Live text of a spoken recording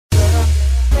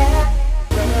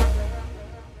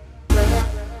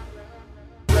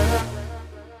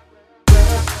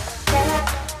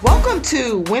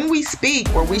to When We Speak,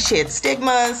 where we shed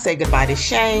stigmas, say goodbye to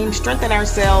shame, strengthen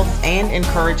ourselves, and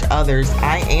encourage others.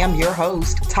 I am your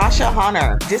host, Tasha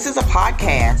Hunter. This is a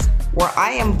podcast where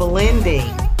I am blending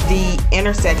the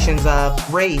intersections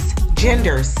of race,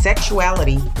 gender,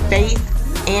 sexuality,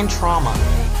 faith, and trauma.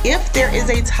 If there is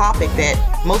a topic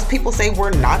that most people say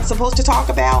we're not supposed to talk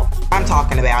about, I'm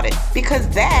talking about it because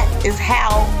that is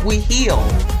how we heal.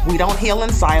 We don't heal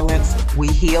in silence. We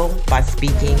heal by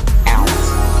speaking out.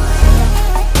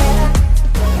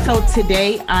 So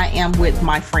today I am with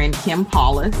my friend Kim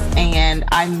Paulus, and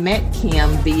I met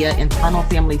Kim via internal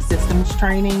family systems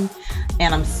training.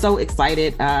 And I'm so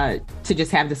excited to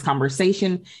just have this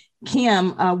conversation.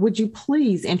 Kim, would you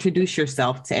please introduce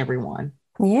yourself to everyone?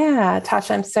 Yeah,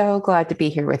 Tasha, I'm so glad to be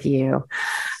here with you.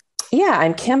 Yeah,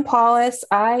 I'm Kim Paulus.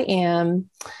 I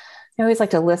always like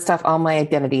to list off all my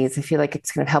identities. I feel like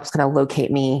it's kind of helps kind of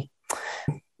locate me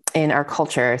in our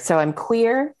culture. So I'm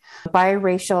queer,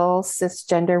 biracial,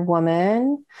 cisgender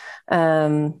woman.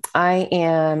 I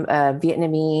am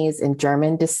Vietnamese and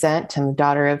German descent. I'm the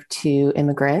daughter of two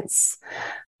immigrants,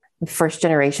 first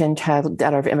generation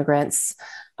daughter of immigrants.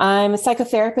 I'm a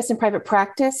psychotherapist in private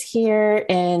practice here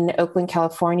in Oakland,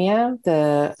 California,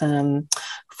 the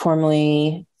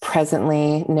formerly,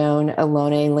 presently known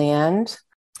Ohlone land.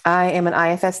 I am an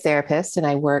IFS therapist, and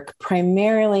I work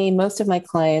primarily, most of my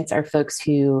clients are folks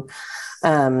who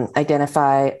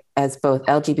identify as both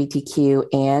LGBTQ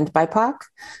and BIPOC.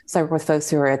 So I work with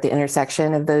folks who are at the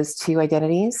intersection of those two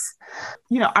identities.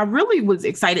 You know, I really was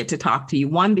excited to talk to you.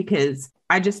 One, because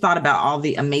I just thought about all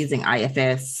the amazing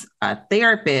IFS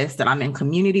therapists that I'm in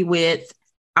community with.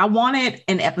 I wanted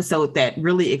an episode that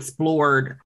really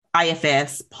explored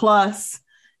IFS plus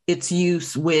its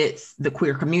use with the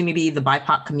queer community, the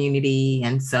BIPOC community.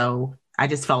 And so I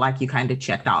just felt like you kind of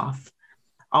checked off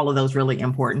all of those really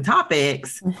important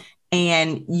topics. Mm-hmm.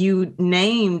 And you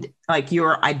named like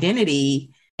your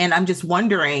identity. And I'm just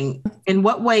wondering, in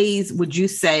what ways would you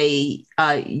say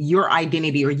your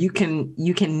identity, or you can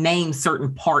name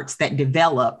certain parts that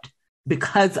developed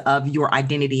because of your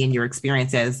identity and your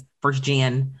experience as first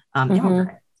gen immigrant?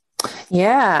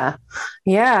 Yeah.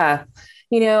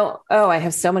 You know, I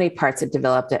have so many parts that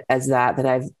developed as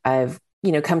that I've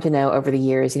come to know over the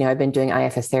years. You know, I've been doing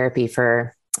IFS therapy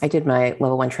I did my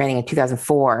level 1 training in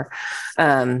 2004.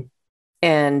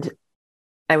 And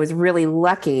I was really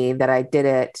lucky that I did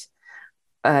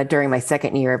it during my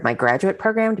second year of my graduate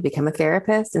program to become a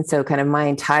therapist. And so kind of my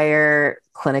entire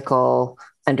clinical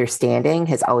understanding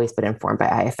has always been informed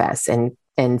by IFS.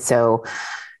 And so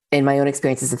in my own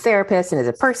experience as a therapist and as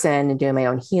a person and doing my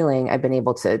own healing, I've been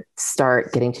able to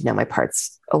start getting to know my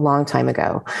parts a long time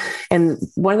ago. And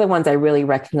one of the ones I really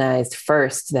recognized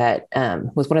first that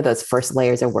was one of those first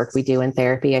layers of work we do in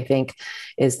therapy, I think,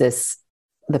 is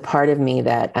the part of me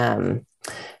that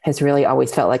has really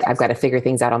always felt like I've got to figure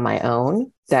things out on my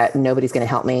own, that nobody's going to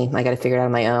help me. I got to figure it out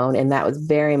on my own. And that was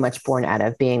very much born out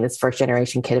of being this first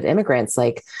generation kid of immigrants.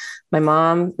 Like my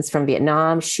mom is from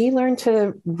Vietnam. She learned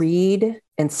to read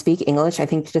and speak English, I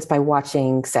think, just by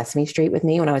watching Sesame Street with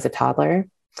me when I was a toddler.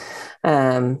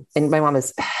 And my mom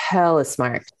is hella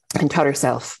smart and taught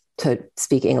herself to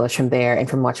speak English from there and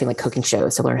from watching like cooking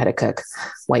shows to learn how to cook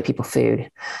white people food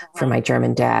from my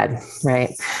German dad.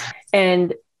 Right.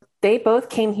 And they both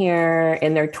came here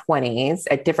in their 20s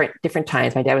at different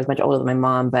times. My dad was much older than my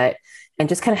mom, and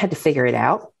just kind of had to figure it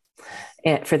out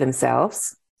for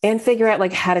themselves and figure out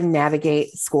like how to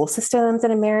navigate school systems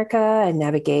in America and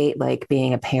navigate like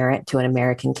being a parent to an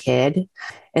American kid.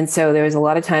 And so there was a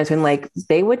lot of times when like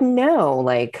they wouldn't know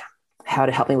like how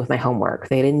to help me with my homework.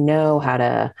 They didn't know how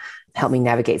to help me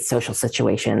navigate social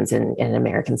situations in an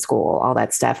American school, all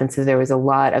that stuff. And so there was a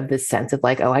lot of this sense of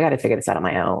like, oh, I got to figure this out on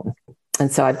my own.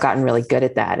 And so I've gotten really good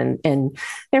at that. And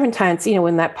there have been times, you know,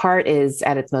 when that part is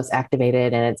at its most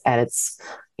activated and it's at its,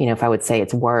 you know, if I would say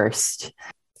its worst,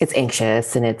 it's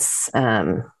anxious and it's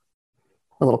a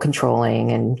little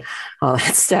controlling and all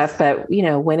that stuff. But, you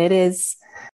know, when it is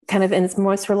kind of in its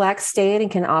most relaxed state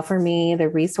and can offer me the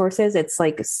resources, it's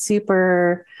like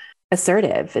super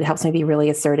assertive. It helps me be really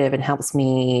assertive and helps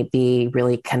me be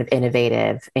really kind of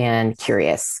innovative and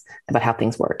curious about how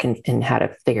things work and how to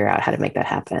figure out how to make that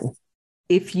happen.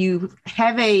 If you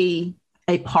have a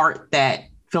part that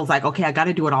feels like, okay, I got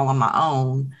to do it all on my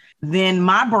own, then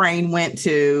my brain went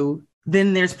to,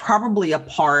 then there's probably a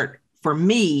part for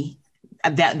me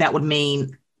that would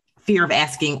mean fear of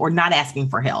asking or not asking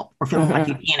for help or feeling like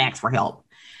you can't ask for help.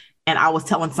 And I was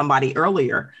telling somebody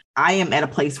earlier, I am at a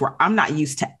place where I'm not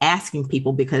used to asking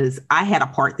people because I had a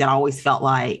part that always felt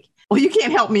like, well, you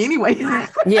can't help me anyway. Yeah.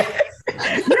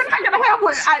 You're not going to don't have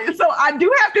one. So I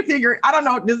do have to figure. I don't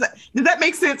know. Does that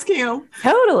make sense, Kim?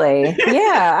 Totally.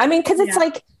 Yeah. I mean, because it's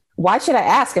like, why should I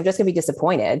ask? I'm just going to be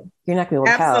disappointed. You're not going to be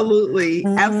able to help. Absolutely.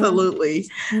 Mm-hmm. Absolutely.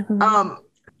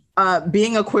 Mm-hmm.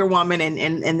 Being a queer woman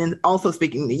and then also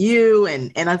speaking to you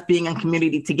and us being in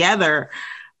community together,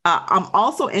 I'm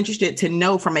also interested to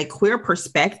know from a queer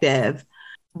perspective,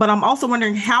 but I'm also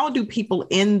wondering, how do people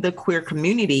in the queer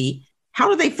community, how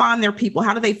do they find their people?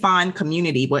 How do they find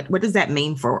community? What does that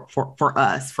mean for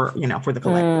us, for the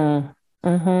collective?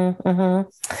 Mm-hmm,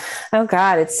 mm-hmm. Oh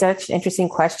God, it's such an interesting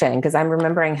question, because I'm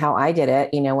remembering how I did it,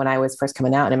 when I was first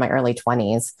coming out in my early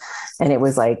 20s, and it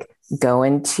was like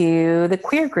going to the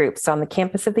queer groups on the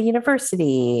campus of the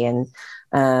university, and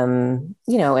and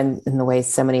in the ways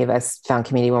so many of us found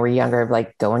community when we were younger,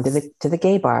 like going to the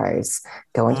gay bars,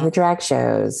 going to the drag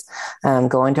shows,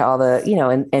 going to all the,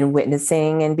 and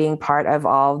witnessing and being part of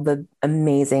all the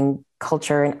amazing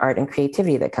culture and art and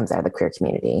creativity that comes out of the queer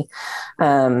community.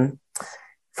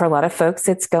 For a lot of folks,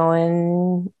 it's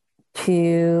going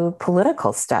to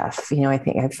political stuff. I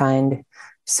think I find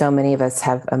so many of us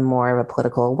have a more of a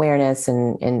political awareness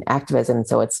and activism.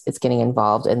 So it's getting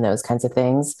involved in those kinds of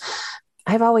things.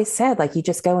 I've always said, like, you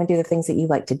just go and do the things that you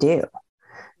like to do.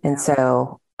 And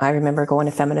so I remember going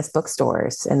to feminist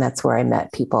bookstores, and that's where I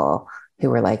met people who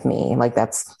were like me. Like,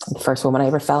 that's the first woman I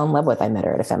ever fell in love with. I met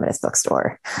her at a feminist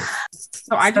bookstore.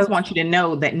 So I just want you to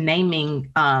know that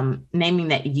naming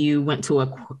that you went to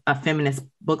a feminist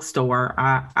bookstore,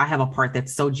 I have a part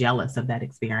that's so jealous of that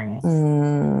experience.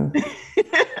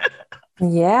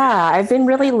 Yeah, I've been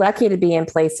really lucky to be in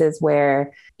places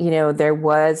where, there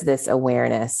was this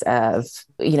awareness of,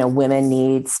 women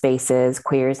need spaces,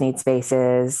 queers need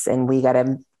spaces, and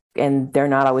they're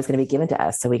not always going to be given to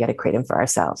us. So we got to create them for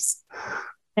ourselves.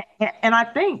 And I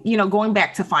think, going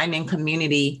back to finding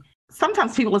community,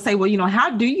 sometimes people will say, well,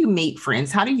 how do you meet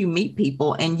friends? How do you meet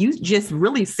people? And you just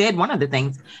really said one of the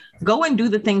things: go and do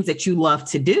the things that you love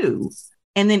to do.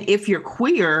 And then if you're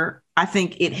queer, I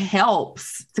think it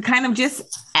helps to kind of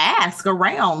just ask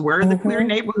around, where are the queer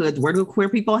neighborhoods? Where do queer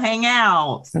people hang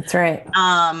out? That's right.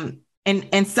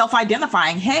 And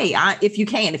self-identifying, hey, if you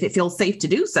can, if it feels safe to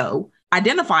do so,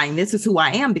 identifying this is who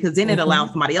I am, because then it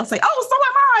allows somebody else to say, oh, so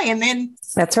am I. And then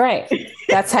that's right.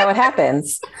 That's how it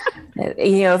happens. And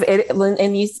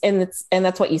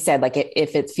that's what you said, like,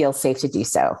 if it feels safe to do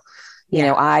so.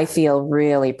 I feel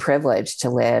really privileged to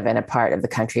live in a part of the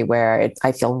country where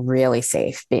I feel really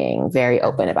safe being very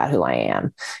open about who I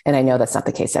am. And I know that's not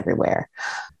the case everywhere.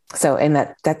 So, and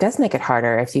that does make it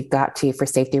harder if you've got to, for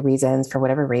safety reasons, for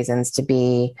whatever reasons, to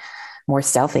be more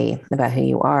stealthy about who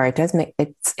you are. It does make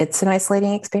it's an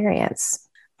isolating experience.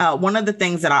 One of the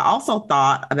things that I also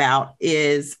thought about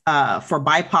is for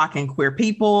BIPOC and queer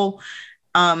people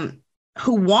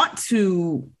who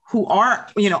are,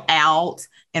 out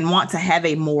and want to have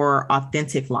a more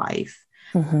authentic life.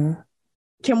 Mm-hmm.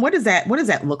 Kim, what does that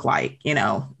look like?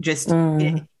 To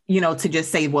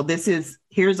just say, well,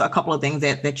 here's a couple of things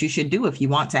that you should do if you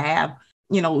want to have,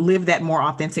 live that more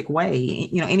authentic way.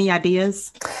 Any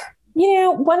ideas?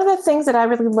 One of the things that I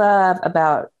really love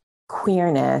about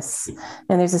queerness,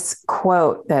 and there's this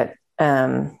quote that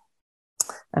I'm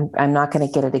not going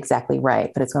to get it exactly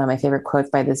right, but it's one of my favorite quotes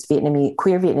by this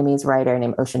queer Vietnamese writer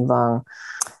named Ocean Vuong,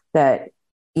 that,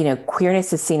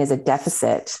 queerness is seen as a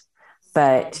deficit,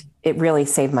 but it really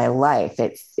saved my life.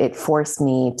 It forced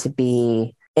me to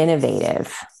be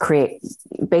innovative,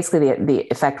 basically the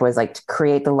effect was like to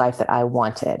create the life that I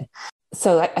wanted.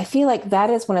 So I feel like that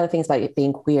is one of the things about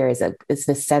being queer is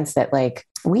the sense that, like,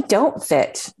 we don't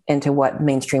fit into what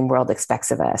mainstream world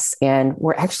expects of us. And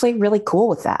we're actually really cool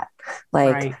with that.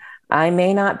 Like, right. I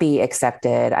may not be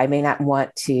accepted. I may not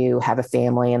want to have a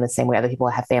family in the same way other people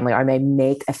have family, or I may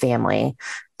make a family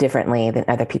differently than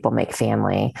other people make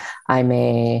family. I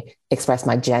may express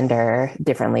my gender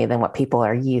differently than what people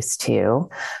are used to.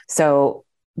 So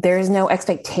there's no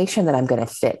expectation that I'm going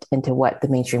to fit into what the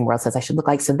mainstream world says I should look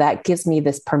like. So that gives me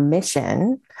this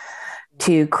permission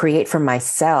to create for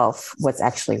myself what's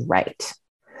actually right.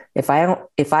 If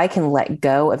I can let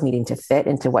go of needing to fit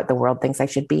into what the world thinks I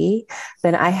should be,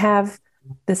 then I have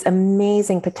this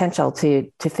amazing potential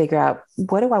to figure out,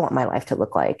 what do I want my life to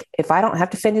look like? If I don't have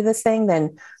to fit into this thing,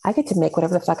 then I get to make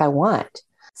whatever the fuck I want.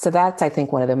 So that's, I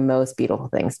think, one of the most beautiful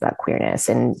things about queerness,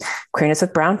 and queerness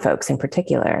with brown folks in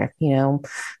particular.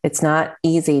 It's not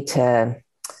easy to,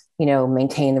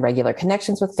 maintain the regular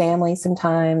connections with family.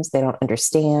 Sometimes they don't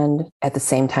understand. At the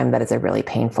same time, that is a really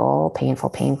painful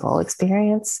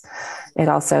experience. It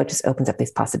also just opens up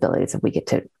these possibilities that we get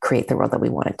to create the world that we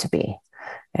want it to be.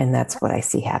 And that's what I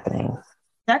see happening.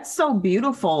 That's so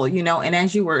beautiful, and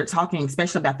as you were talking,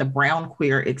 especially about the brown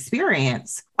queer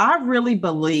experience, I really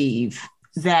believe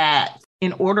that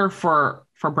in order for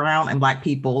brown and black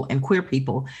people and queer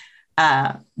people,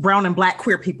 brown and black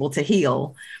queer people to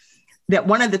heal, that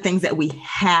one of the things that we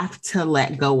have to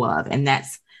let go of, and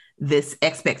that's this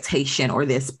expectation or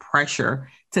this pressure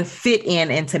to fit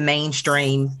in into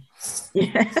mainstream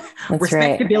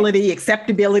respectability, right.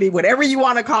 Acceptability, whatever you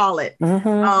want to call it.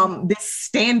 Mm-hmm. This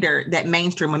standard that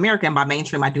mainstream America, and by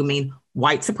mainstream, I do mean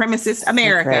white supremacist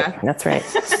America. That's right.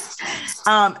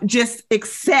 Just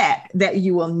accept that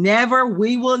we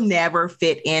will never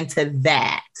fit into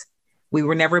that. We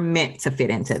were never meant to fit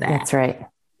into that. That's right.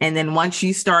 And then once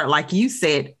you start, like you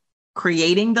said,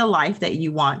 creating the life that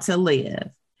you want to live,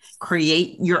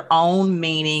 create your own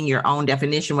meaning, your own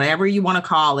definition, whatever you want to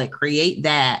call it, create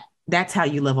that. That's how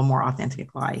you live a more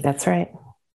authentic life. That's right.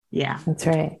 Yeah. That's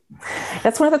right.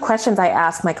 That's one of the questions I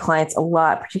ask my clients a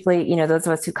lot, particularly, those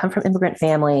of us who come from immigrant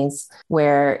families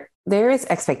where there is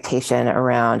expectation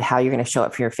around how you're going to show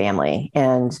up for your family.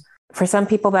 And for some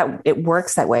people that it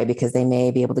works that way because they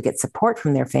may be able to get support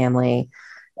from their family.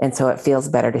 And so it feels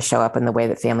better to show up in the way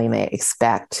that family may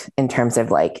expect in terms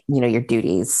of your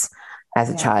duties as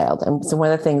a child. And so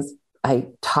one of the things I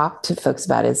talk to folks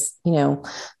about is, your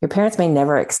parents may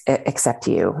never accept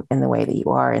you in the way that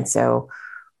you are. And so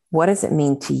what does it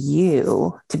mean to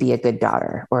you to be a good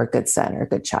daughter or a good son or a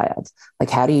good child?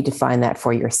 How do you define that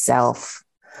for yourself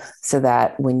so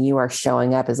that when you are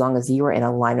showing up, as long as you are in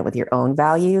alignment with your own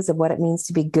values of what it means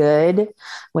to be good,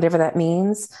 whatever that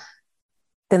means,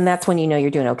 then that's when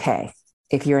you're doing okay.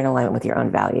 If you're in alignment with your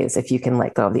own values, if you can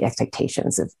let go of the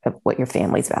expectations of what your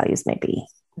family's values may be.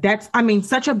 That's,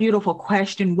 such a beautiful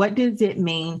question. What does it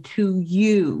mean to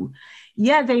you?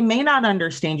 Yeah, they may not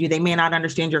understand you. They may not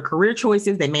understand your career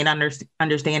choices. They may not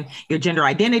understand your gender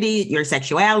identity, your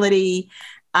sexuality,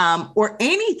 or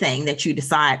anything that you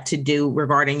decide to do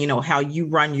regarding, how you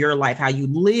run your life, how you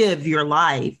live your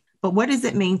life. But what does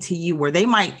it mean to you where they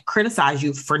might criticize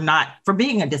you for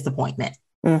being a disappointment?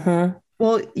 Mm-hmm.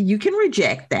 Well, you can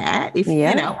reject that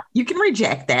you can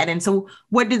reject that. And so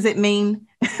what does it mean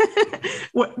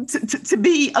to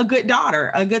be a good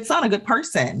daughter, a good son, a good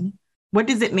person? What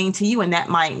does it mean to you? And that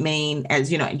might mean, as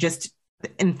just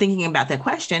in thinking about that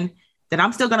question, that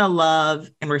I'm still going to love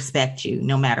and respect you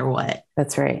no matter what.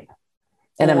 That's right.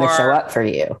 And I'm going to show up for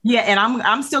you. Yeah. And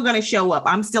I'm still going to show up.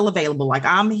 I'm still available.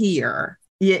 I'm here.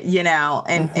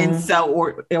 And so,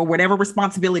 or whatever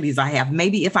responsibilities I have,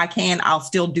 maybe if I can, I'll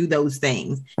still do those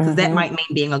things because that might mean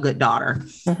being a good daughter,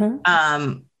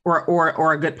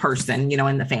 or a good person,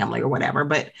 in the family or whatever.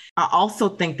 But I also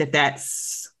think that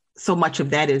that's so much of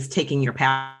that is taking your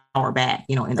power back,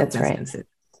 in those instances.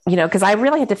 Because I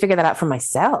really had to figure that out for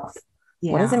myself.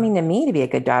 Yeah. What does it mean to me to be a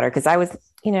good daughter? Because I was,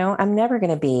 I'm never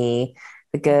going to be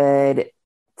the good,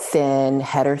 thin,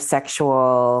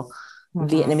 heterosexual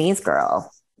Vietnamese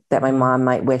girl that my mom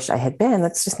might wish I had been.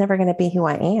 That's just never going to be who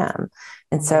I am.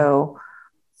 And so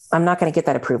I'm not going to get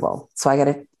that approval. So I got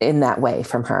to, in that way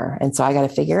from her. And so I got to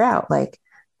figure out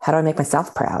how do I make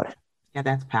myself proud? Yeah,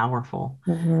 that's powerful.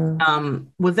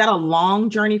 Was that a long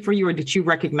journey for you or did you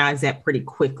recognize that pretty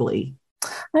quickly?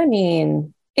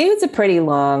 It was a pretty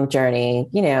long journey.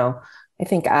 I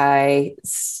think I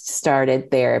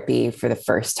started therapy for the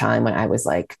first time when I was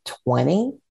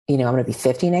 20. I'm going to be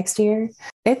 50 next year.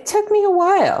 It took me a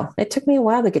while. It took me a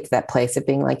while to get to that place of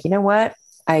being you know what?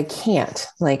 I can't.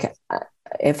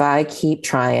 If I keep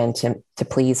trying to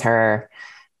please her,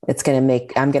 I'm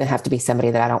going to have to be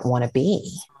somebody that I don't want to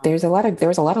be. There was a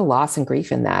lot of loss and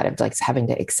grief in that of having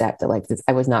to accept that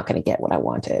I was not going to get what I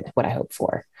wanted, what I hoped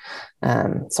for.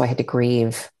 So I had to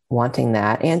grieve wanting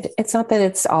that. And it's not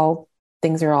that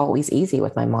things are always easy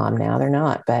with my mom now. They're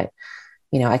not, but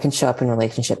I can show up in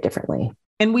relationship differently.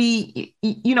 And we,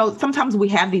 sometimes we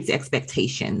have these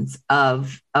expectations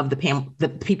of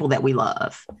the people that we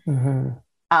love,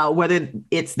 whether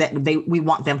it's that we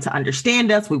want them to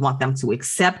understand us, we want them to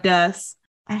accept us.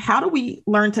 How do we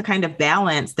learn to kind of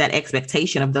balance that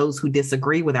expectation of those who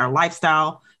disagree with our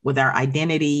lifestyle, with our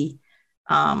identity?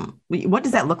 What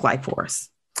does that look like for us?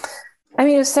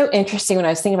 It was so interesting when I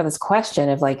was thinking about this question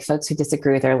of folks who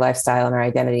disagree with our lifestyle and our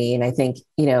identity. And I think,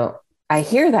 I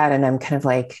hear that and I'm kind of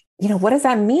what does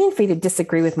that mean for you to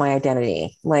disagree with my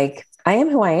identity? I am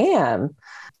who I am.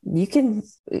 You can,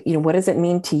 what does it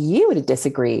mean to you to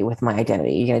disagree with my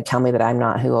identity? You're going to tell me that I'm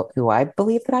not who I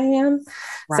believe that I am.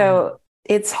 Right. So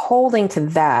it's holding to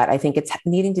that. I think it's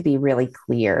needing to be really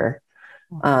clear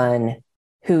on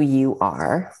who you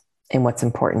are and what's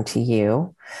important to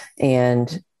you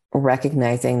and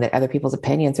recognizing that other people's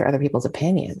opinions are other people's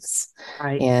opinions.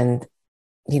 Right. And,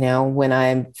 when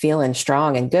I'm feeling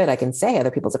strong and good, I can say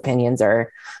other people's opinions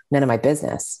are none of my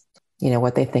business.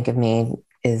 What they think of me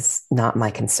is not my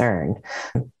concern.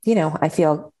 I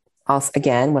feel also,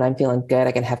 again, when I'm feeling good,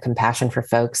 I can have compassion for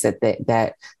folks that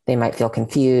they might feel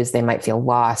confused, they might feel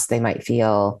lost, they might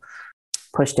feel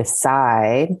pushed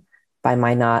aside by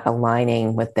my not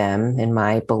aligning with them in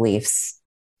my beliefs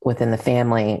within the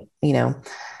family.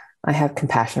 I have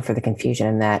compassion for the confusion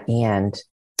in that, and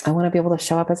I want to be able to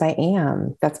show up as I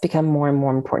am. That's become more and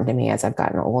more important to me as I've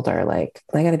gotten older. Like,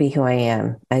 I got to be who I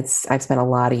am. I've spent a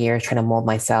lot of years trying to mold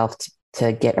myself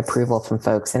to get approval from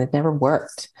folks, and it never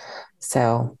worked.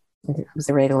 So I was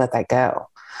ready to let that go.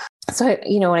 So,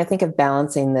 when I think of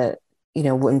balancing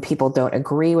when people don't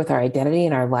agree with our identity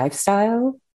and our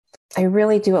lifestyle, I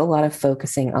really do a lot of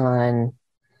focusing on,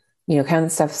 kind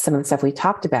of some of the stuff we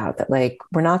talked about, that like,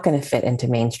 we're not going to fit into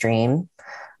mainstream.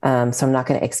 So I'm not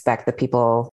going to expect that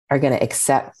people are going to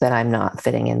accept that I'm not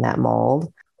fitting in that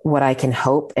mold. What I can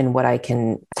hope and what I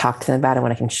can talk to them about and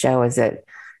what I can show is that,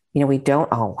 we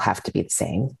don't all have to be the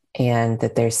same, and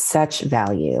that there's such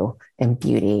value and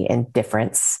beauty and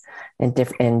difference and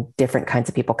different kinds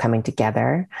of people coming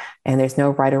together. And there's no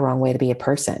right or wrong way to be a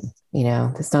person.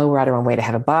 There's no right or wrong way to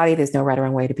have a body. There's no right or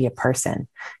wrong way to be a person.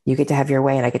 You get to have your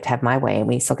way and I get to have my way, and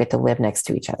we still get to live next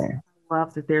to each other.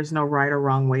 Love that there's no right or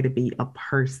wrong way to be a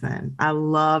person. I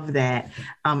love that.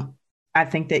 I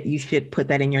think that you should put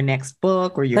that in your next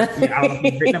book, or I don't know if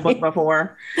you've written a book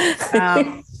before,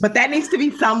 but that needs to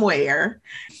be somewhere.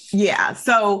 Yeah.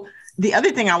 So the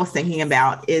other thing I was thinking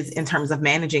about is in terms of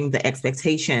managing the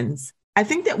expectations. I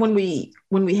think that when we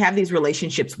have these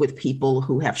relationships with people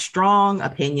who have strong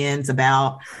opinions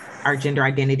about our gender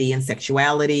identity and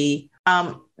sexuality,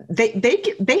 they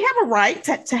have a right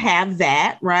to have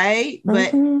that, right?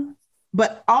 Mm-hmm.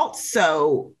 But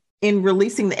also in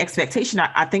releasing the expectation,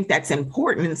 I think that's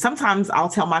important. And sometimes I'll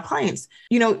tell my clients,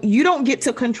 you don't get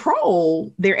to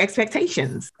control their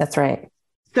expectations. That's right.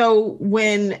 So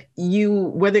when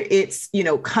whether it's,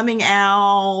 coming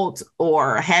out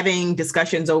or having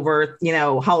discussions over,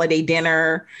 holiday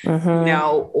dinner,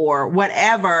 mm-hmm. Or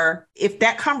whatever, if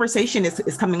that conversation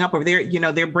is coming up over there,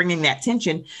 they're bringing that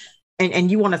tension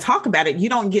and you want to talk about it, you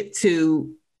don't get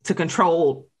to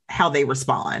control how they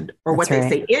respond or what they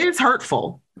say. It is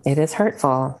hurtful. It is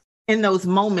hurtful. In those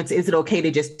moments, is it okay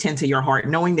to just tend to your heart,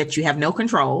 knowing that you have no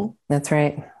control? That's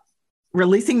right.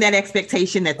 Releasing that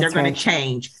expectation that they're going to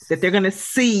change, that they're going to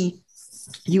see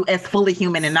you as fully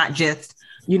human and not just,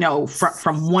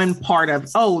 from one part of,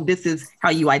 oh, this is how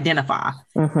you identify.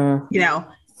 Mm-hmm.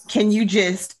 Can you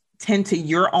just tend to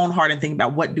your own heart and think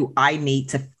about, what do I need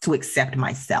to accept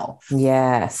myself?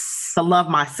 Yes. To love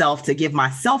myself, to give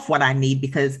myself what I need,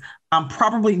 because I'm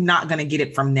probably not going to get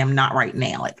it from them. Not right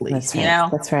now, at least,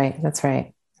 That's right. That's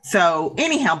right. So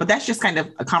anyhow, but that's just kind of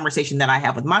a conversation that I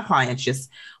have with my clients. Just,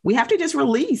 we have to just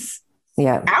release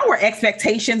our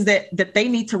expectations that they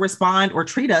need to respond or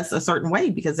treat us a certain way,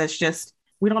 because that's just,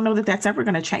 we don't know that that's ever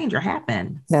going to change or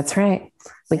happen. That's right.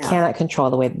 We cannot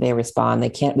control the way that they respond. We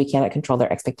cannot control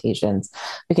their expectations.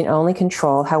 We can only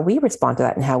control how we respond to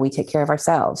that and how we take care of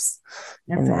ourselves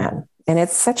in that. And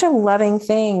it's such a loving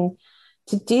thing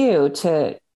to do,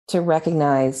 to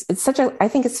recognize. I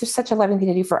think it's just such a loving thing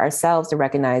to do for ourselves, to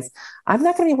recognize I'm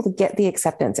not going to be able to get the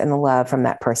acceptance and the love from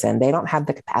that person. They don't have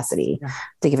the capacity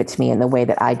to give it to me in the way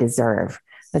that I deserve.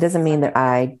 That doesn't mean that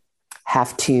I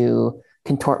have to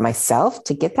contort myself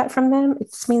to get that from them. It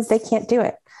just means they can't do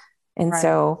it. And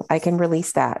so I can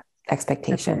release that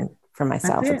expectation for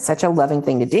myself. It's such a loving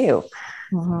thing to do.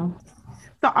 Mm-hmm.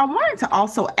 So I wanted to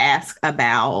also ask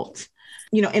about,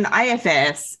 in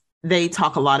IFS, they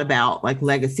talk a lot about like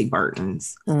legacy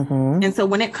burdens. Mm-hmm. And so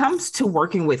when it comes to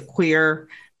working with queer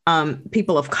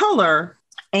people of color,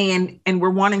 and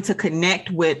we're wanting to connect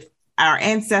with our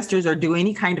ancestors or do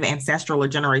any kind of ancestral or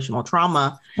generational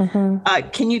trauma,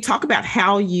 can you talk about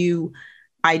how you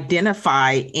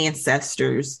identify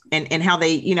ancestors and how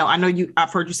they, I know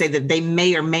I've heard you say that they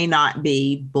may or may not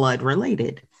be blood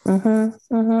related.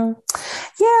 Mm-hmm. Mm-hmm.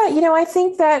 Yeah. I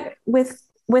think that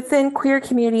within queer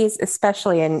communities,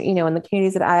 especially, and, in the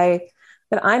communities that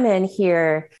I'm in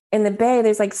here in the Bay,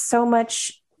 there's like so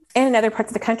much, and in other parts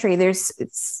of the country,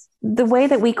 it's the way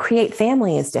that we create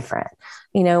family is different.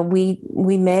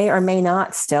 We may or may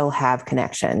not still have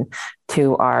connection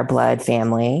to our blood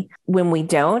family. When we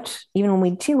don't, even when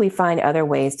we do, we find other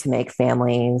ways to make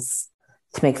family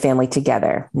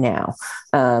together now.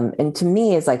 And to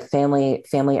me, it's like family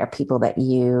are people that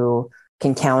you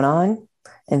can count on,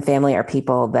 and family are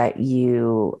people that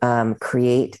you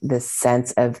create this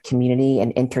sense of community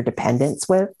and interdependence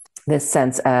with, this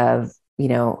sense of,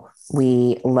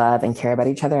 we love and care about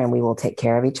each other, and we will take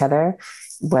care of each other,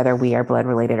 whether we are blood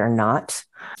related or not.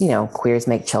 Queers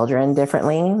make children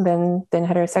differently than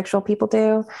heterosexual people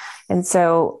do. And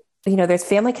so, there's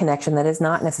family connection that is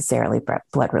not necessarily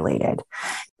blood related.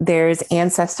 There's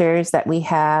ancestors that we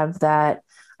have that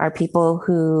are people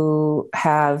who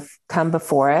have come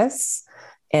before us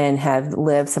and have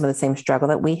lived some of the same struggle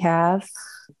that we have,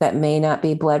 that may not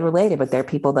be blood related, but they're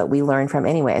people that we learn from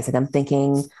anyways. And I'm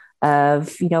thinking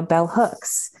of, Bell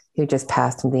Hooks, who just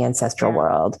passed into the ancestral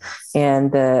world,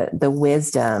 and the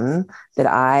wisdom that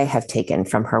I have taken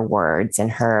from her words and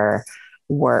her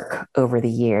work over the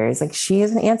years. Like, she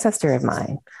is an ancestor of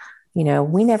mine.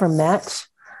 We never met,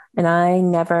 and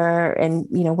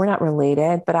we're not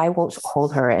related, but I will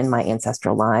hold her in my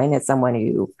ancestral line as someone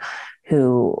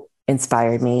who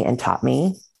inspired me and taught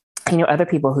me. Other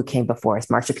people who came before us,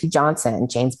 Marsha P. Johnson,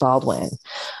 James Baldwin,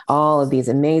 all of these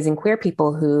amazing queer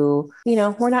people who,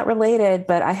 we're not related,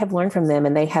 but I have learned from them,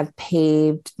 and they have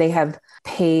paved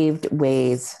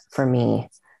ways for me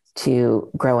to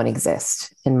grow and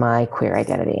exist in my queer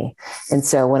identity. And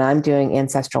so when I'm doing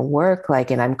ancestral work,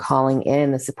 and I'm calling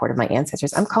in the support of my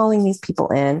ancestors, I'm calling these people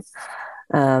in,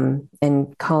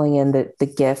 and calling in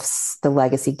the gifts, the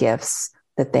legacy gifts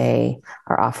that they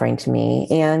are offering to me,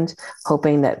 and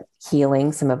hoping that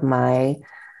healing some of my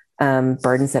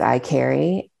burdens that I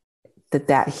carry,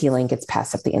 that healing gets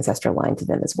passed up the ancestral line to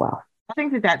them as well. I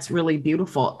think that that's really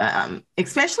beautiful,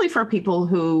 especially for people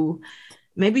who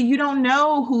maybe you don't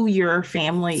know who your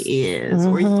family is,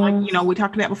 or we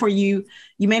talked about before, you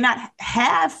may not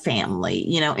have family,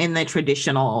 in the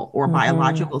traditional or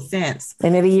biological sense.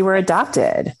 And maybe you were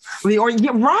adopted. Or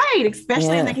you're right,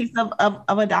 especially in the case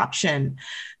of adoption,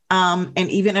 and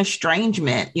even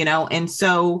estrangement, and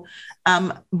so,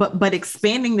 but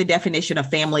expanding the definition of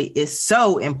family is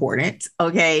so important.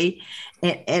 Okay.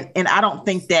 And I don't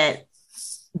think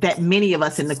that many of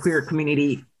us in the queer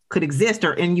community could exist,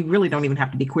 and you really don't even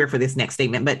have to be queer for this next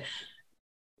statement, but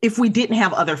if we didn't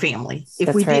have other family,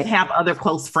 if we didn't have other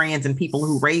close friends and people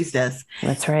who raised us.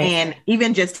 That's right. And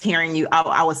even just hearing you,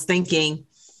 I was thinking,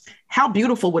 how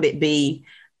beautiful would it be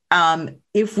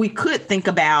if we could think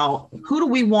about who do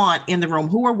we want in the room?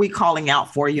 Who are we calling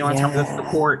out for, in terms of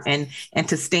support and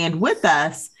to stand with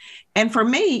us? And for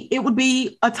me, it would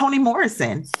be a Toni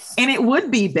Morrison, and it would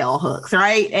be Bell Hooks,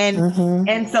 right?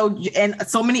 And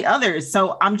so many others.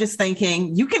 So I'm just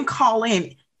thinking, you can call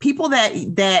in people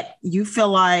that you feel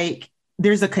like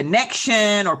there's a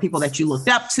connection, or people that you looked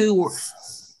up to, or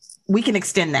we can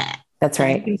extend that. That's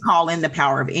right. You can call in the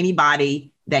power of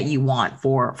anybody that you want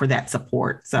for that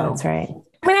support. So that's right.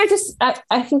 I mean,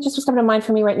 I think just what's coming to mind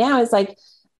for me right now is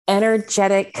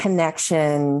energetic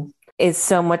connection is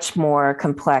so much more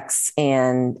complex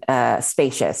and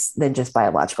spacious than just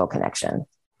biological connection.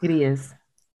 It is.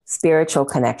 Spiritual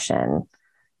connection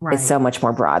is so much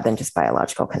more broad than just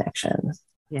biological connection.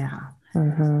 Yeah.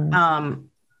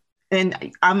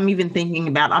 And I'm even thinking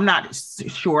about, I'm not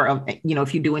sure of,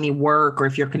 if you do any work or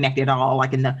if you're connected at all,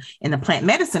 in the plant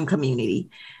medicine community,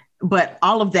 but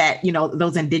all of that,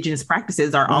 those indigenous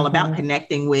practices are all about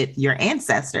connecting with your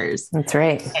ancestors. That's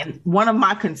right. And one of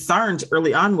my concerns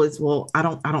early on was, well, I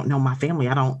don't know my family.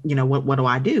 I don't, what do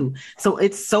I do? So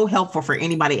it's so helpful for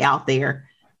anybody out there.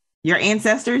 Your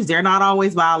ancestors, they're not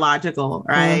always biological,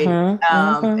 right?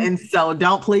 And so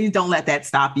please don't let that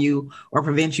stop you or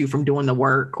prevent you from doing the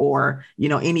work, or,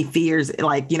 any fears,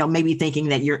 maybe thinking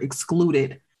that you're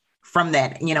excluded from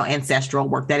that, ancestral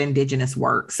work, that indigenous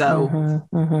work. So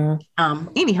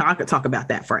anyhow, I could talk about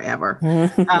that forever.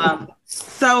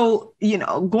 So,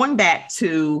 going back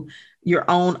to your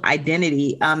own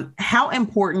identity, how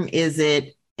important is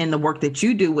it in the work that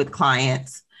you do with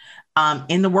clients,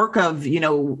 in the work of,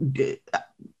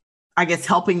 I guess,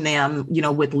 helping them,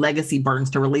 with legacy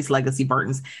burdens, to release legacy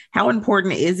burdens? How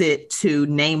important is it to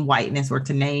name whiteness, or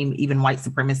to name even white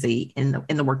supremacy in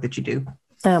the work that you do?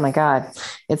 Oh my God.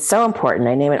 It's so important.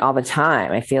 I name it all the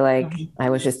time. I feel like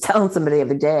I was just telling somebody the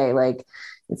other day,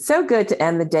 it's so good to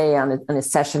end the day on a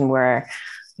session where,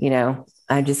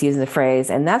 I'm just using the phrase,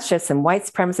 and that's just some white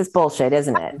supremacist bullshit,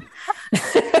 isn't it?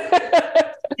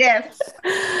 Yes.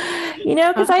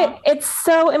 Because it's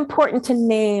so important to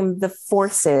name the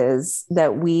forces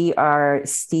that we are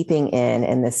steeping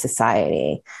in this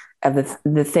society, of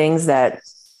the things that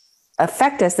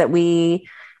affect us that we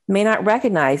may not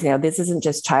recognize. This isn't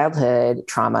just childhood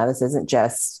trauma. This isn't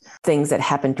just things that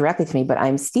happen directly to me, but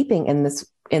I'm steeping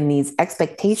in these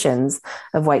expectations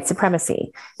of white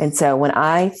supremacy. And so when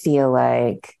I feel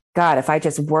like, God, if I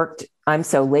just worked, I'm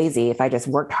so lazy. If I just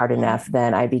worked hard enough,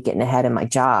 then I'd be getting ahead in my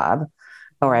job,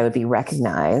 or I would be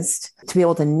recognized. To be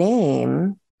able to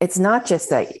name, it's not just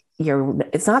that,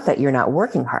 it's not that you're not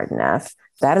working hard enough.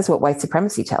 That is what white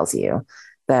supremacy tells you,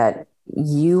 that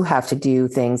you have to do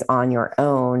things on your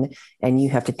own and you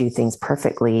have to do things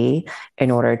perfectly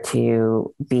in order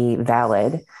to be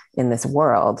valid in this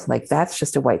world. Like, that's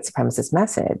just a white supremacist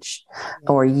message.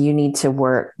 Or you need to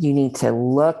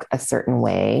look a certain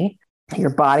way. Your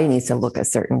body needs to look a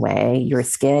certain way. Your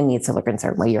skin needs to look a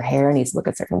certain way. Your hair needs to look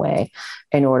a certain way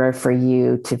in order for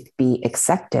you to be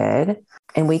accepted.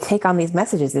 And we take on these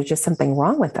messages. There's just something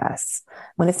wrong with us.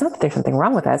 When it's not that there's something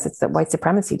wrong with us, it's that white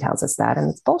supremacy tells us that, and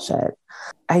it's bullshit.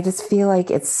 I just feel like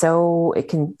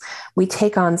we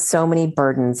take on so many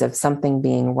burdens of something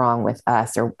being wrong with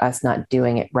us, or us not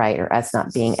doing it right, or us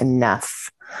not being enough,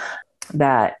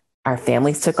 that our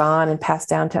families took on and passed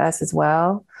down to us as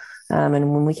well. And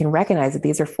when we can recognize that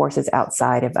these are forces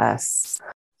outside of us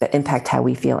that impact how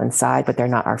we feel inside, but they're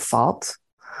not our fault,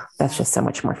 that's just so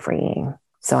much more freeing.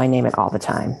 So I name it all the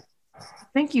time. I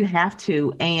think you have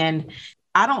to. And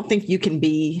I don't think you can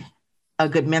be a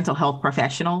good mental health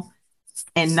professional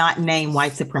and not name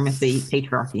white supremacy,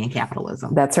 patriarchy, and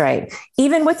capitalism. That's right.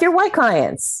 Even with your white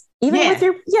clients,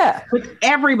 with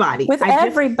everybody.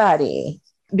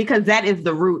 Because that is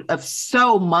the root of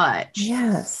so much.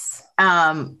 Yes.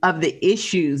 Of the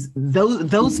issues,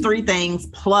 those three things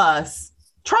plus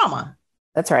trauma.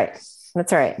 That's right.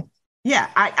 Yeah,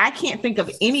 I can't think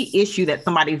of any issue that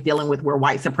somebody's dealing with where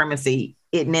white supremacy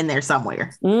isn't in there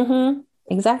somewhere. Mm-hmm.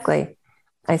 Exactly.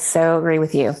 I so agree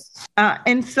with you.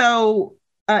 And so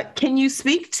can you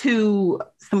speak to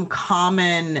some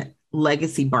common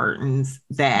legacy burdens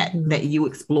that you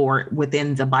explore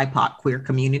within the BIPOC queer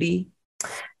community?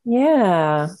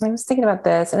 Yeah, I was thinking about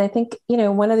this. And I think,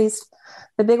 one of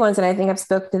the big ones, and I think I've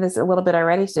spoken to this a little bit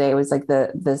already today, was like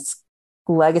this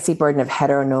legacy burden of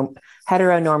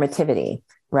heteronormativity,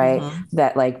 right? Mm-hmm.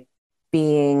 That like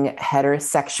being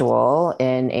heterosexual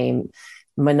in a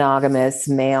monogamous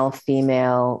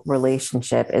male-female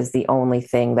relationship is the only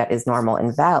thing that is normal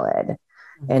and valid.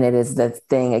 Mm-hmm. And it is the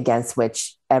thing against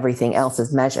which everything else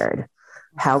is measured.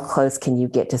 How close can you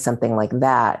get to something like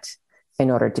that in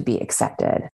order to be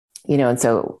accepted? And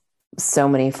so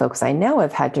many folks I know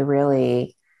have had to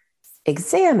really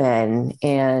examine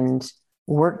and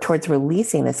work towards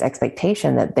releasing this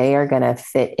expectation that they are going to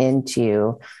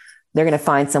they're going to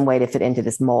find some way to fit into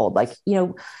this mold. Like,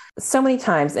 so many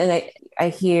times, and I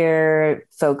hear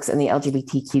folks in the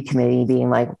LGBTQ community being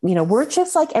like, we're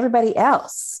just like everybody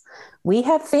else. We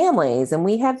have families and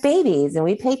we have babies and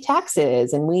we pay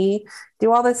taxes and we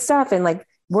do all this stuff. And like,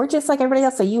 we're just like everybody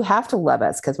else. So you have to love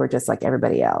us because we're just like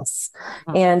everybody else.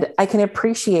 Mm-hmm. And I can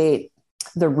appreciate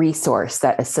the resource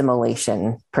that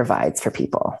assimilation provides for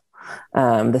people.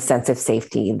 The sense of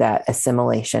safety that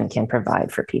assimilation can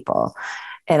provide for people.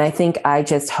 And I think I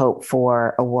just hope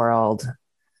for a world,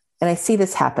 and I see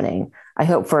this happening, I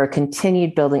hope for a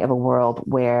continued building of a world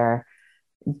where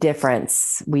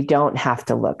we don't have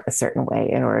to look a certain way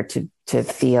in order to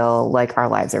feel like our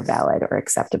lives are valid or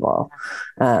acceptable.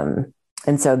 And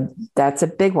so that's a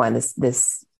big one,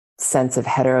 this sense of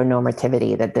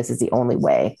heteronormativity, that this is the only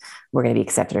way we're going to be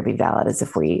accepted or be valid, as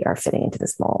if we are fitting into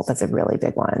this mold. That's a really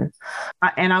big one.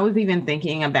 And I was even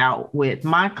thinking about, with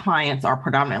my clients are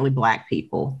predominantly Black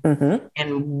people. Mm-hmm.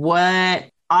 And what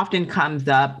often comes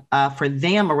up for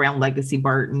them around legacy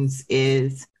burdens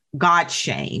is God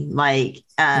shame. Like,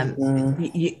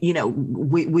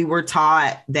 we were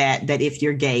taught that if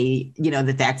you're gay,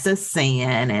 that's a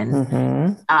sin,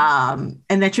 and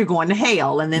that you're going to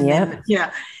hell. And then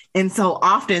and so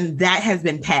often that has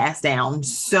been passed down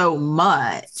so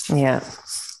much that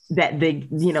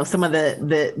some of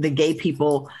the gay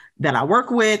people that I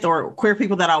work with, or queer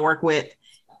people that I work with,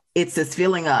 it's this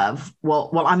feeling of, well,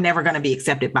 I'm never going to be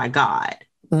accepted by God.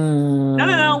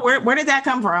 No. Where did that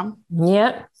come from?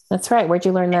 Yep. That's right. Where'd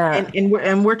you learn that?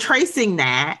 And we're tracing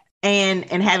that and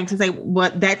having to say,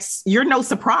 well, you're no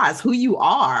surprise who you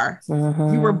are.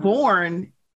 Mm-hmm. You were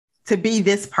born to be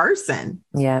this person.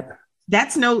 Yep.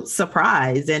 That's no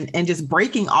surprise. And just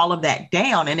breaking all of that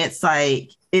down. And it's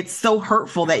like, it's so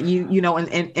hurtful that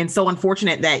and so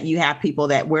unfortunate that you have people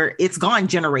where it's gone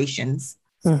generations.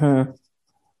 Mm-hmm.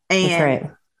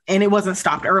 And it wasn't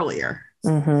stopped earlier.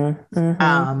 Mm-hmm,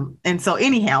 mm-hmm. And so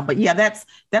anyhow, but yeah,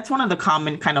 that's one of the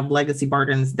common kind of legacy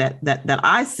burdens that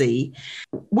I see.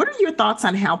 What are your thoughts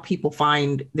on how people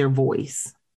find their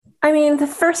voice? I mean, the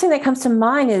first thing that comes to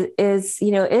mind is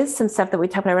some stuff that we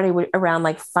talked about already around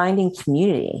like finding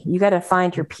community. You got to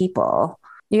find your people.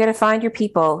 You got to find your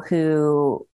people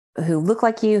who look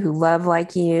like you, who love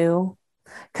like you.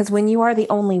 Because when you are the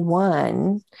only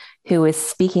one who is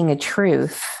speaking a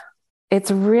truth,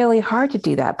 it's really hard to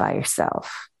do that by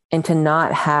yourself. and to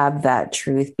not have that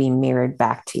truth be mirrored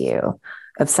back to you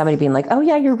of somebody being like, oh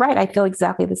yeah, you're right. I feel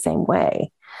exactly the same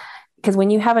way. Because when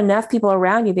you have enough people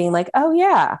around you being like, oh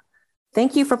yeah,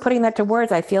 thank you for putting that to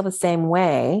words. I feel the same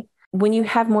way. When you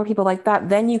have more people like that,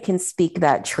 then you can speak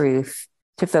that truth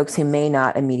to folks who may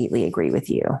not immediately agree with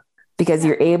you, because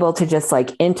you're able to just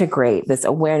like integrate this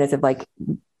awareness of like,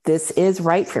 this is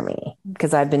right for me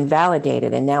because I've been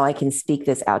validated. And now I can speak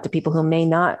this out to people who may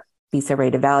not be so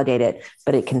ready to validate it,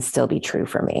 but it can still be true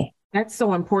for me. That's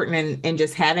so important in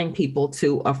just having people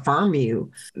to affirm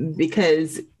you,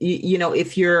 because, you know,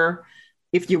 if you're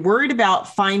worried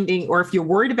about finding, or if you're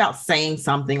worried about saying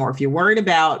something, or if you're worried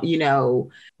about, you know,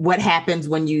 what happens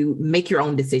when you make your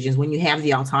own decisions, when you have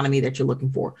the autonomy that you're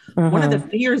looking for, one of the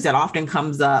fears that often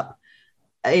comes up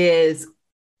is,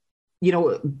 you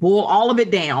know, boil all of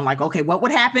it down. Like, okay, what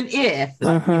would happen if, you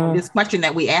know, this question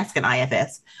that we ask in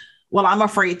IFS? Well, I'm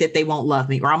afraid that they won't love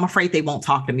me, or I'm afraid they won't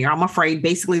talk to me, or I'm afraid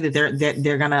basically that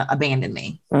they're going to abandon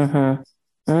me.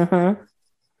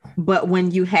 But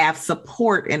when you have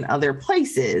support in other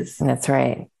places, that's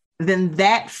right, then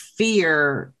that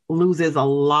fear loses a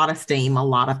lot of steam, a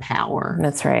lot of power.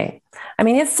 That's right. I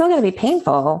mean, it's still going to be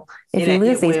painful if you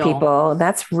lose these people.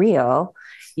 That's real.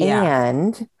 Yeah.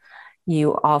 And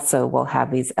you also will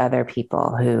have these other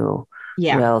people who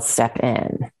will step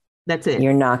in. That's it.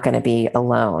 You're not going to be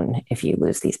alone if you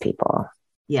lose these people.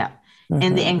 Yeah.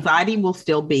 And the anxiety will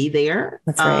still be there.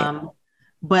 That's right.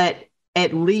 But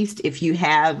at least if you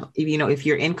have, you know, if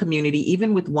you're in community,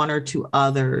 even with one or two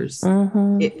others,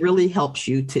 it really helps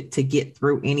you to get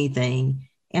through anything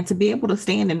and to be able to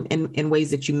stand in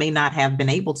ways that you may not have been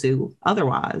able to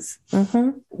otherwise.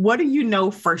 What do you know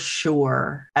for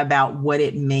sure about what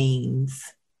it means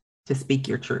to speak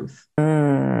your truth?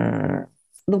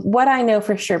 What I know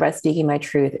for sure about speaking my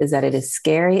truth is that it is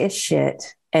scary as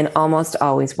shit and almost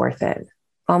always worth it.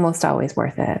 Almost always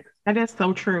worth it. That is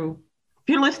so true. If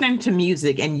you're listening to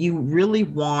music and you really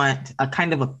want a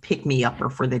kind of a pick-me-upper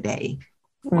for the day,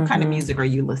 what kind of music are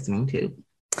you listening to?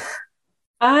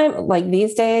 I'm like,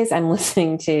 these days I'm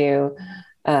listening to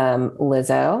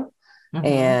Lizzo,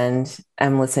 and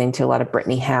I'm listening to a lot of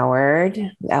Brittany Howard,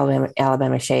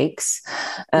 Alabama Shakes.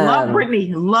 Love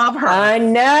Brittany, love her. I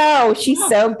know, she's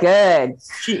so good.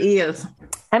 She is.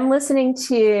 I'm listening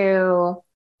to,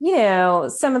 you know,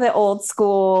 some of the old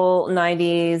school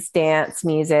 90s dance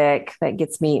music that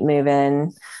gets me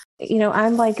moving. You know,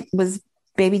 I'm like, was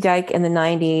Baby Dyke in the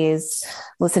 90s,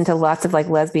 listened to lots of like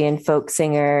lesbian folk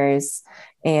singers.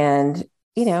 And,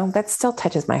 you know, that still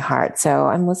touches my heart. So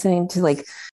I'm listening to like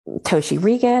Toshi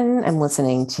Regan. I'm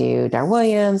listening to Dar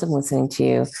Williams. I'm listening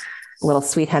to Little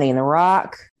Sweet Honey in the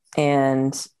Rock.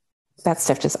 And that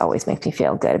stuff just always makes me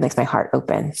feel good. It makes my heart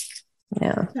open.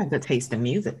 Yeah. You have good taste in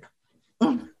music.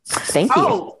 Thank you.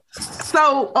 Oh,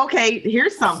 so, okay,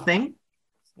 here's something.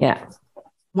 Yeah.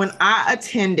 When I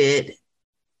attended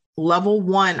level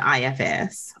 1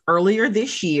 IFS earlier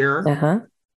this year,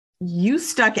 you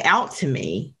stuck out to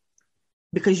me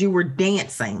because you were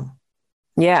dancing.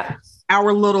 Yeah.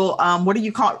 Our little, what do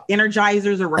you call it?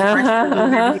 Energizers or refreshers,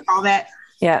 whatever you call that.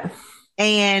 Yeah.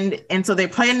 And so they're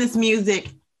playing this music.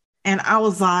 And I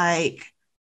was like,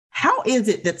 how is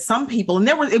it that some people, and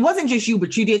it wasn't just you,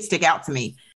 but you did stick out to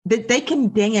me, that they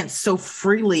can dance so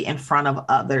freely in front of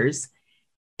others.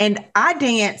 And I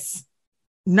dance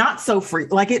not so free.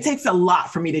 Like, it takes a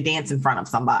lot for me to dance in front of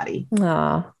somebody.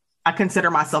 Aww. I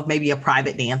consider myself maybe a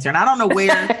private dancer, and I don't know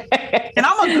where, and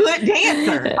I'm a good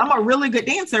dancer. I'm a really good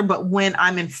dancer, but when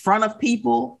I'm in front of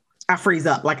people, I freeze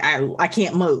up. Like I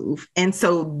can't move. And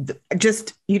so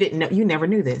just, you didn't know, you never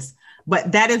knew this,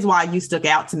 but that is why you stuck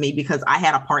out to me, because I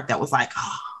had a part that was like,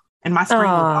 oh, and my screen was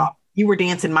off. You were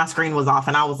dancing, my screen was off.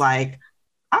 And I was like,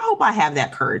 I hope I have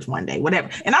that courage one day, whatever.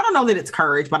 And I don't know that it's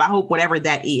courage, but I hope whatever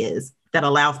that is that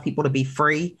allows people to be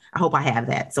free, I hope I have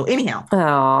that. So anyhow.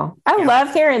 Oh, I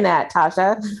love hearing that,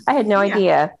 Tasha. I had no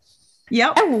idea.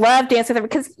 Yep. I love dancing with them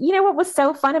because, you know, what was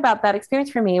so fun about that experience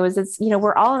for me was it's, you know,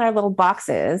 we're all in our little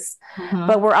boxes,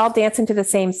 but we're all dancing to the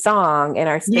same song in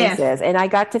our spaces. Yes. And I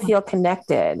got to feel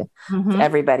connected to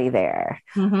everybody there.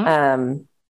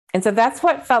 And so that's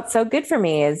what felt so good for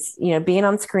me is, you know, being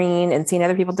on screen and seeing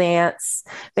other people dance.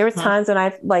 There was times when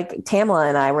Tamla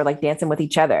and I were like dancing with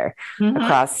each other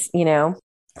across, you know,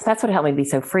 so that's what helped me be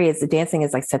so free is the dancing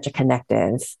is like such a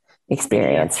connective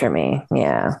experience for me.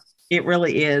 Yeah. It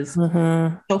really is. So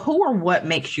who or what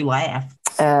makes you laugh?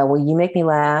 Well, you make me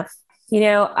laugh. You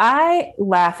know, I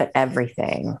laugh at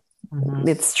everything.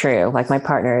 It's true. Like my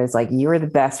partner is like, you are the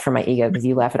best for my ego because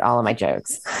you laugh at all of my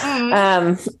jokes.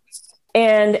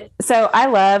 And so I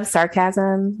love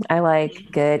sarcasm. I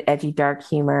like good, edgy, dark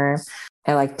humor.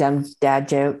 I like dumb dad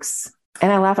jokes,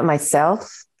 and I laugh at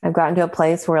myself. I've gotten to a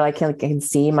place where I can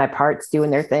see my parts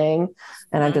doing their thing.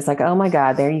 And I'm just like, oh my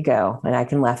God, there you go. And I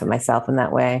can laugh at myself in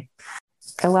that way.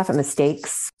 I laugh at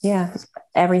mistakes. Yeah.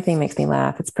 Everything makes me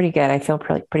laugh. It's pretty good. I feel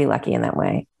pretty lucky in that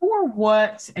way. Or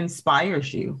what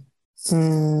inspires you?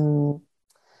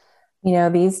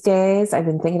 These days I've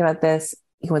been thinking about this.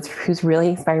 Who's really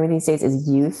inspiring me these days is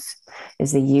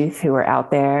the youth who are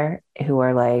out there, who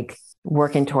are like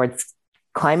working towards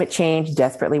climate change,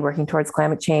 desperately working towards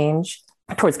climate change,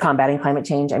 towards combating climate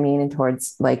change. And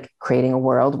towards like creating a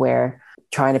world where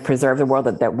trying to preserve the world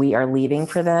that we are leaving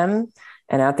for them,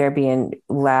 and out there being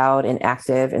loud and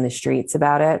active in the streets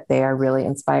about it. They are really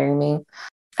inspiring me.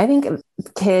 I think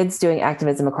kids doing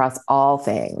activism across all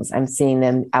things. I'm seeing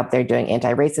them out there doing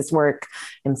anti-racist work.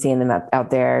 I'm seeing them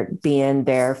out there being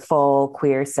their full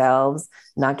queer selves,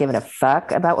 not giving a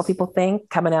fuck about what people think,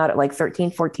 coming out at like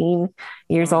 13, 14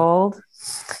 years old.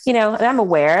 And I'm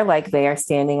aware like they are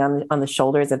standing on the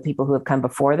shoulders of people who have come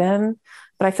before them,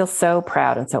 but I feel so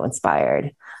proud and so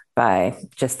inspired by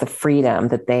just the freedom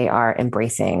that they are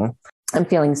embracing. I'm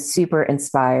feeling super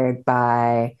inspired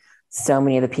by so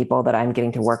many of the people that I'm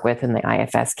getting to work with in the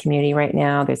IFS community right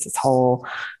now. There's this whole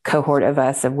cohort of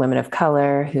us, of women of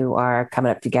color, who are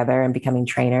coming up together and becoming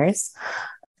trainers.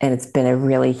 And it's been a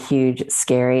really huge,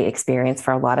 scary experience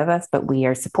for a lot of us, but we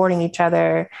are supporting each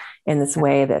other in this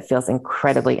way that feels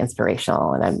incredibly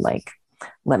inspirational. And I'm like,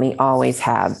 let me always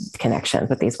have connections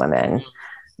with these women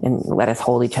and let us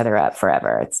hold each other up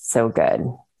forever. It's so good.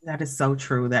 That is so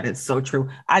true. That is so true.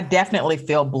 I definitely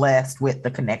feel blessed with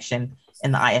the connection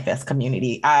in the IFS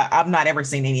community. I've not ever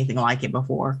seen anything like it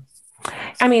before.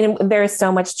 There is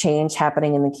so much change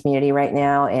happening in the community right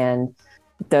now. And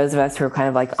those of us who are kind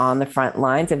of like on the front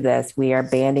lines of this, we are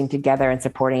banding together and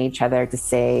supporting each other to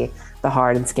say the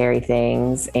hard and scary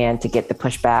things and to get the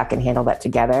pushback and handle that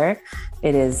together.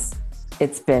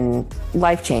 It's been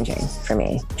life-changing for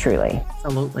me, truly.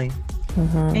 Absolutely.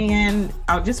 Mm-hmm. And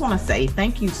I just want to say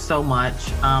thank you so much.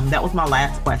 That was my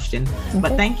last question,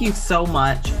 but thank you so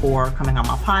much for coming on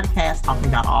my podcast, talking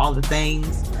about all the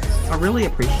things. I really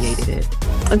appreciated it.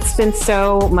 It's been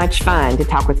so much fun to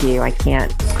talk with you. I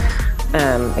can't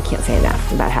say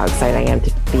enough about how excited I am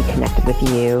to be connected with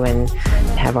you and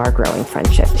have our growing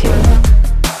friendship too.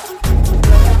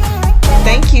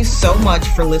 Thank you so much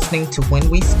for listening to When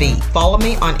We Speak. Follow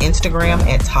me on Instagram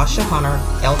at Tasha Hunter,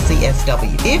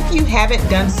 LCSW. If you haven't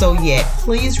done so yet,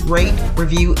 please rate,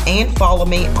 review, and follow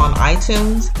me on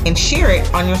iTunes and share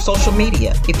it on your social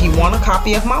media. If you want a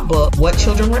copy of my book, What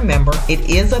Children Remember, it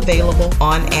is available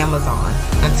on Amazon.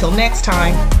 Until next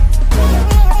time.